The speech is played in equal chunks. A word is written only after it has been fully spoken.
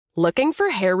Looking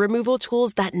for hair removal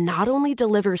tools that not only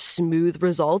deliver smooth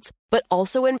results, but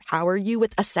also empower you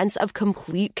with a sense of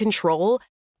complete control?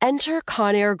 Enter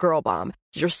Conair Girl Bomb,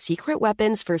 your secret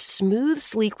weapons for smooth,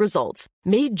 sleek results,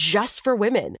 made just for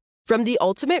women. From the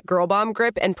ultimate Girl Bomb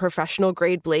grip and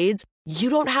professional-grade blades, you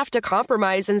don't have to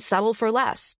compromise and settle for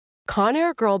less.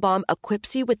 Conair Girl Bomb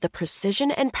equips you with the precision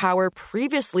and power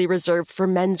previously reserved for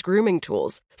men's grooming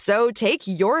tools. So take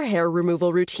your hair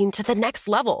removal routine to the next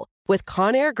level with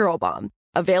Conair Girl Bomb.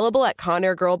 Available at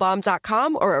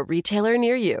ConairGirlBomb.com or a retailer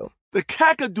near you. The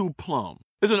Kakadu plum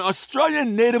is an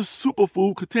Australian native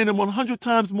superfood containing 100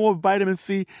 times more vitamin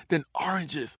C than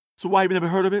oranges. So why have you never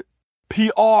heard of it?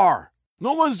 PR.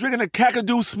 No one's drinking a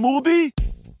Kakadu smoothie?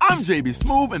 I'm JB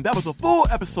Smoove, and that was a full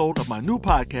episode of my new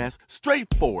podcast,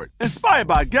 Straightforward, inspired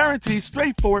by guaranteed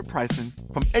straightforward pricing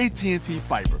from AT&T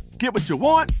Fiber. Get what you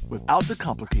want without the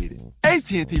complicated.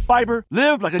 AT&T Fiber,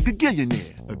 live like a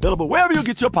gigillionaire. Available wherever you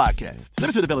get your podcasts.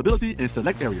 Limited availability in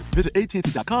select areas. Visit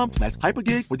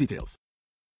AT&T.com/hypergig for details.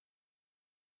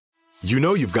 You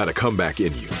know you've got a comeback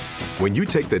in you. When you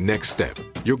take the next step,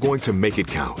 you're going to make it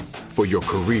count. For your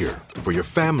career, for your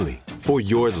family, for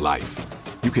your life.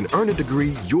 You can earn a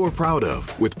degree you're proud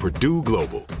of with Purdue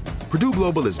Global. Purdue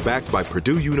Global is backed by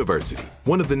Purdue University,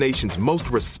 one of the nation's most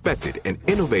respected and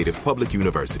innovative public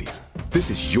universities.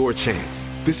 This is your chance.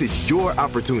 This is your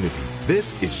opportunity.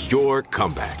 This is your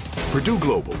comeback. Purdue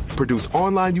Global, Purdue's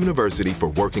online university for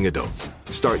working adults.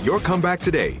 Start your comeback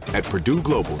today at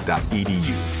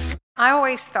purdueglobal.edu. I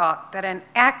always thought that an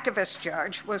activist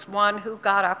judge was one who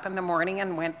got up in the morning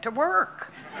and went to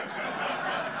work.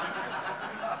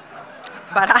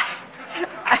 But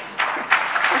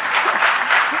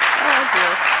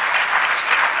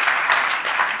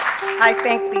I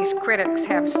think these critics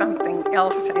have something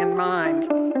else in mind.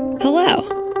 Hello,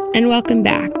 and welcome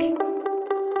back.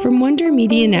 From Wonder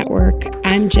Media Network,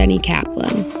 I'm Jenny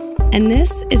Kaplan, and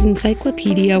this is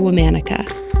Encyclopedia Womanica.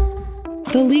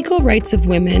 The legal rights of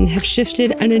women have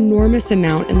shifted an enormous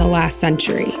amount in the last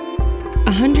century.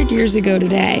 100 years ago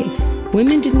today,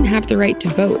 women didn't have the right to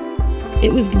vote.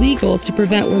 It was legal to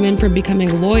prevent women from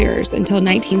becoming lawyers until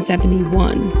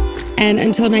 1971. And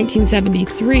until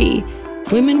 1973,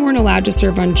 women weren't allowed to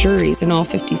serve on juries in all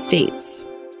 50 states.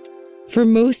 For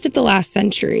most of the last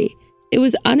century, it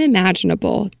was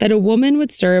unimaginable that a woman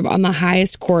would serve on the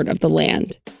highest court of the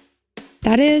land.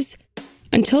 That is,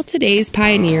 until today's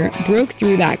pioneer broke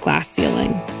through that glass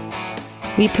ceiling.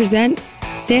 We present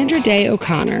Sandra Day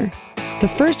O'Connor, the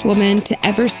first woman to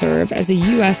ever serve as a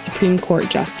U.S. Supreme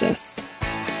Court Justice.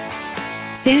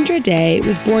 Sandra Day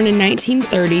was born in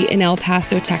 1930 in El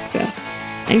Paso, Texas,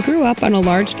 and grew up on a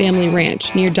large family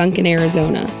ranch near Duncan,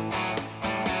 Arizona.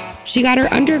 She got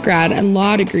her undergrad and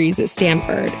law degrees at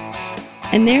Stanford,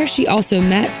 and there she also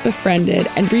met, befriended,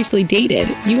 and briefly dated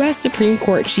U.S. Supreme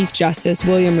Court Chief Justice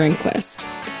William Rehnquist.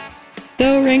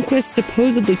 Though Rehnquist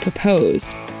supposedly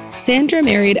proposed, Sandra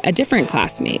married a different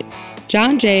classmate,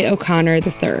 John J. O'Connor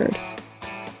III.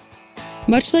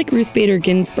 Much like Ruth Bader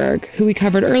Ginsburg, who we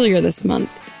covered earlier this month,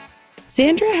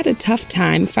 Sandra had a tough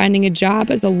time finding a job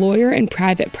as a lawyer in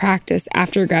private practice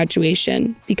after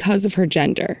graduation because of her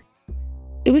gender.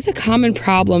 It was a common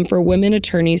problem for women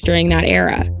attorneys during that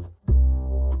era.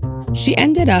 She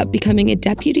ended up becoming a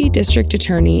deputy district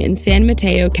attorney in San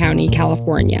Mateo County,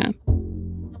 California.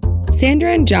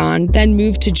 Sandra and John then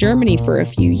moved to Germany for a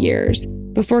few years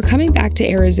before coming back to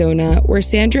Arizona, where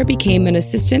Sandra became an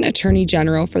assistant attorney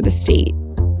general for the state.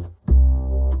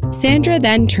 Sandra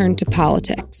then turned to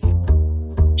politics.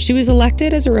 She was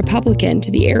elected as a Republican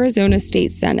to the Arizona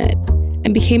State Senate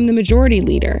and became the majority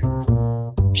leader.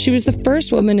 She was the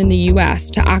first woman in the U.S.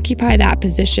 to occupy that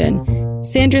position.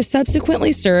 Sandra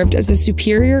subsequently served as a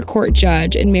Superior Court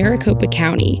judge in Maricopa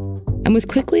County and was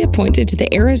quickly appointed to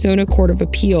the Arizona Court of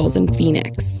Appeals in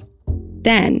Phoenix.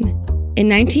 Then, in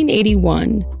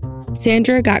 1981,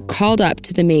 Sandra got called up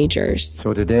to the majors.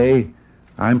 So today,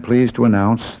 I'm pleased to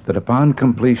announce that upon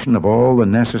completion of all the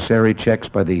necessary checks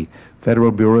by the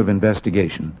Federal Bureau of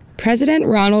Investigation, President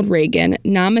Ronald Reagan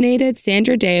nominated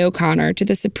Sandra Day O'Connor to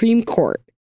the Supreme Court,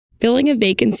 filling a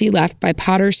vacancy left by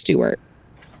Potter Stewart.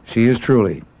 She is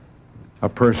truly a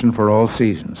person for all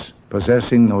seasons,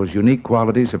 possessing those unique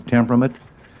qualities of temperament,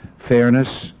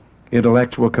 fairness,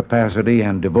 intellectual capacity,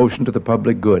 and devotion to the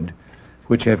public good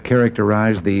which have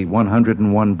characterized the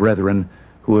 101 brethren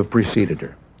who have preceded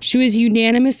her. She was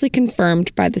unanimously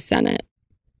confirmed by the Senate.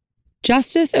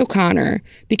 Justice O'Connor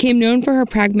became known for her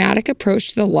pragmatic approach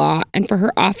to the law and for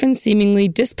her often seemingly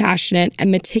dispassionate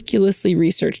and meticulously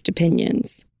researched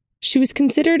opinions. She was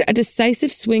considered a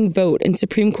decisive swing vote in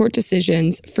Supreme Court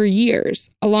decisions for years,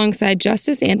 alongside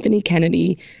Justice Anthony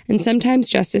Kennedy and sometimes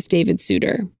Justice David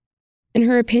Souter. In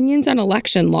her opinions on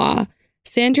election law,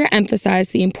 Sandra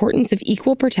emphasized the importance of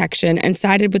equal protection and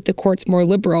sided with the court's more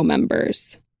liberal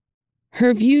members.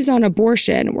 Her views on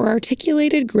abortion were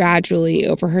articulated gradually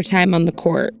over her time on the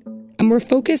court and were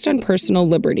focused on personal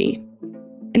liberty.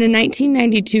 In a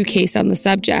 1992 case on the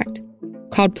subject,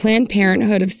 called Planned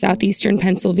Parenthood of Southeastern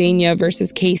Pennsylvania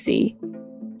versus Casey,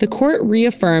 the court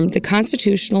reaffirmed the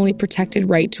constitutionally protected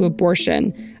right to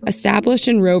abortion established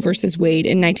in Roe v. Wade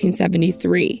in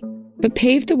 1973, but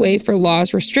paved the way for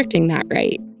laws restricting that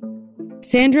right.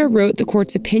 Sandra wrote the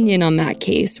court's opinion on that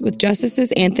case with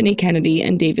Justices Anthony Kennedy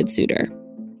and David Souter.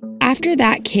 After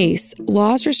that case,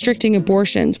 laws restricting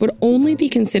abortions would only be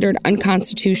considered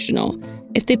unconstitutional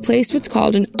if they placed what's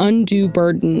called an undue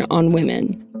burden on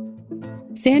women.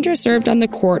 Sandra served on the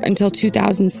court until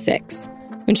 2006,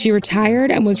 when she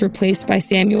retired and was replaced by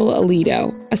Samuel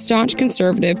Alito, a staunch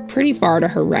conservative pretty far to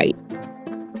her right.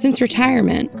 Since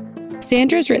retirement,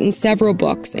 Sandra's written several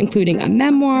books, including a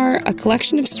memoir, a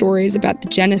collection of stories about the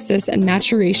genesis and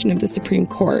maturation of the Supreme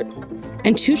Court,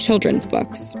 and 2 children's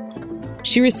books.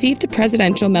 She received the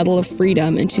Presidential Medal of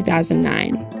Freedom in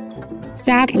 2009.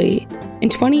 Sadly, in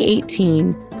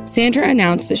 2018, Sandra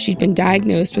announced that she'd been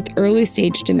diagnosed with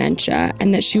early-stage dementia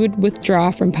and that she would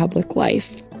withdraw from public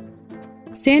life.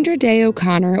 Sandra Day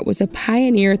O'Connor was a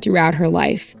pioneer throughout her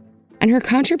life, and her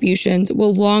contributions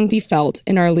will long be felt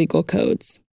in our legal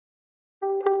codes.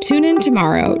 Tune in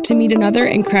tomorrow to meet another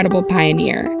incredible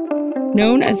pioneer,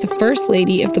 known as the First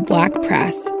Lady of the Black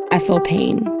Press, Ethel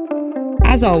Payne.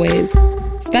 As always,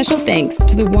 special thanks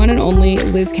to the one and only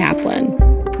Liz Kaplan,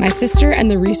 my sister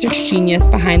and the research genius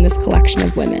behind this collection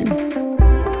of women.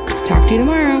 Talk to you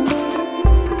tomorrow.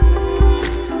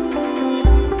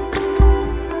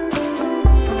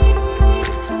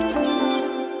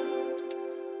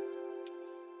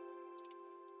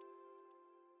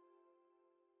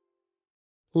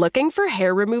 Looking for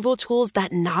hair removal tools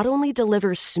that not only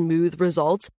deliver smooth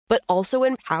results, but also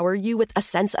empower you with a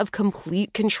sense of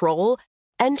complete control?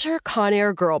 Enter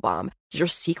Conair Girl Bomb, your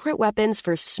secret weapons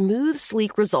for smooth,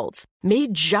 sleek results,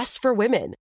 made just for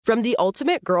women. From the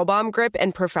ultimate Girl Bomb grip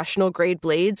and professional-grade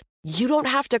blades, you don't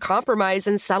have to compromise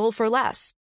and settle for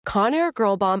less. Conair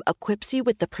Girl Bomb equips you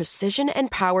with the precision and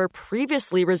power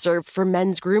previously reserved for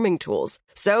men's grooming tools.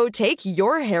 So take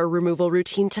your hair removal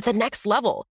routine to the next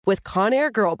level with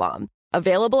Conair Girl Bomb.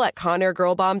 Available at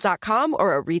ConairGirlBomb.com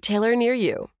or a retailer near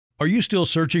you. Are you still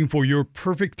searching for your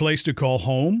perfect place to call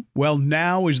home? Well,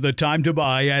 now is the time to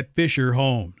buy at Fisher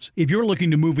Homes. If you're looking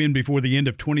to move in before the end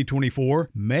of 2024,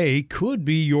 May could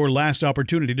be your last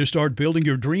opportunity to start building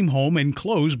your dream home and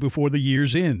close before the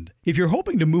year's end. If you're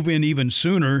hoping to move in even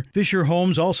sooner, Fisher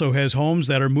Homes also has homes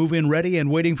that are move-in ready and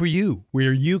waiting for you,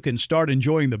 where you can start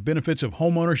enjoying the benefits of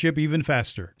homeownership even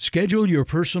faster. Schedule your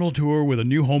personal tour with a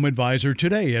new home advisor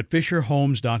today at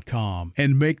FisherHomes.com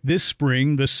and make this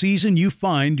spring the season you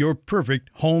find your perfect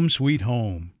home sweet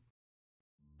home.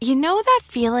 You know that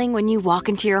feeling when you walk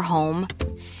into your home,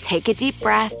 take a deep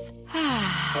breath,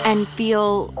 and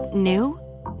feel new?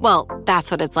 Well, that's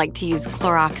what it's like to use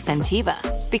Clorox Scentiva.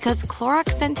 Because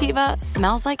Clorox Scentiva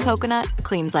smells like coconut,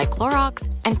 cleans like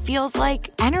Clorox, and feels like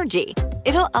energy.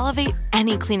 It'll elevate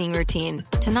any cleaning routine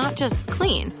to not just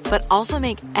clean, but also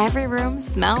make every room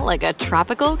smell like a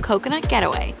tropical coconut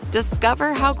getaway.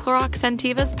 Discover how Clorox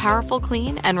Scentiva's powerful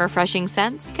clean and refreshing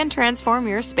scents can transform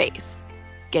your space.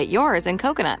 Get yours in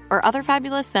coconut or other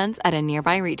fabulous scents at a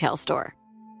nearby retail store.